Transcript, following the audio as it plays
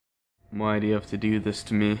Why do you have to do this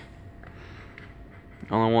to me?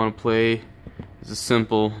 All I want to play is a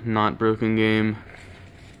simple, not broken game.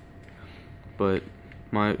 But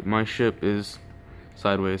my ship is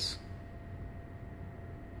sideways.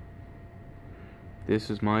 This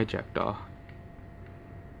is my jackdaw.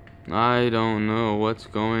 I don't know what's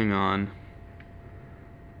going on.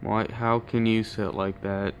 Why? How can you sit like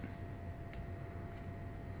that?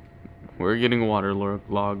 We're getting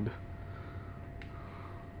waterlogged.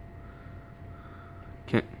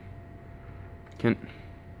 Can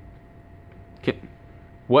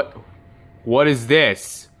what is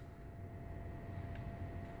this?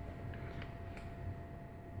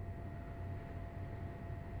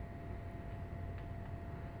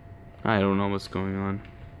 I don't know what's going on.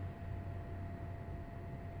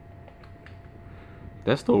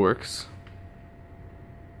 That still works.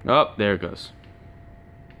 Oh, there it goes.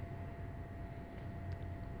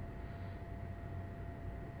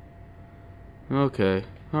 Okay.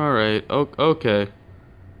 Alright. Okay.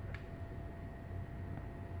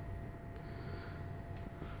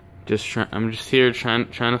 I'm just here trying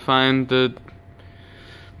to find the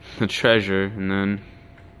treasure, and then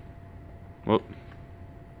whoop.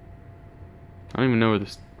 I don't even know where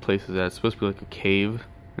this place is at. It's supposed to be like a cave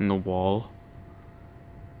in the wall.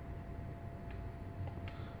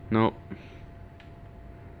 Nope.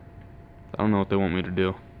 I don't know what they want me to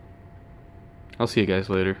do. I'll see you guys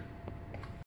later.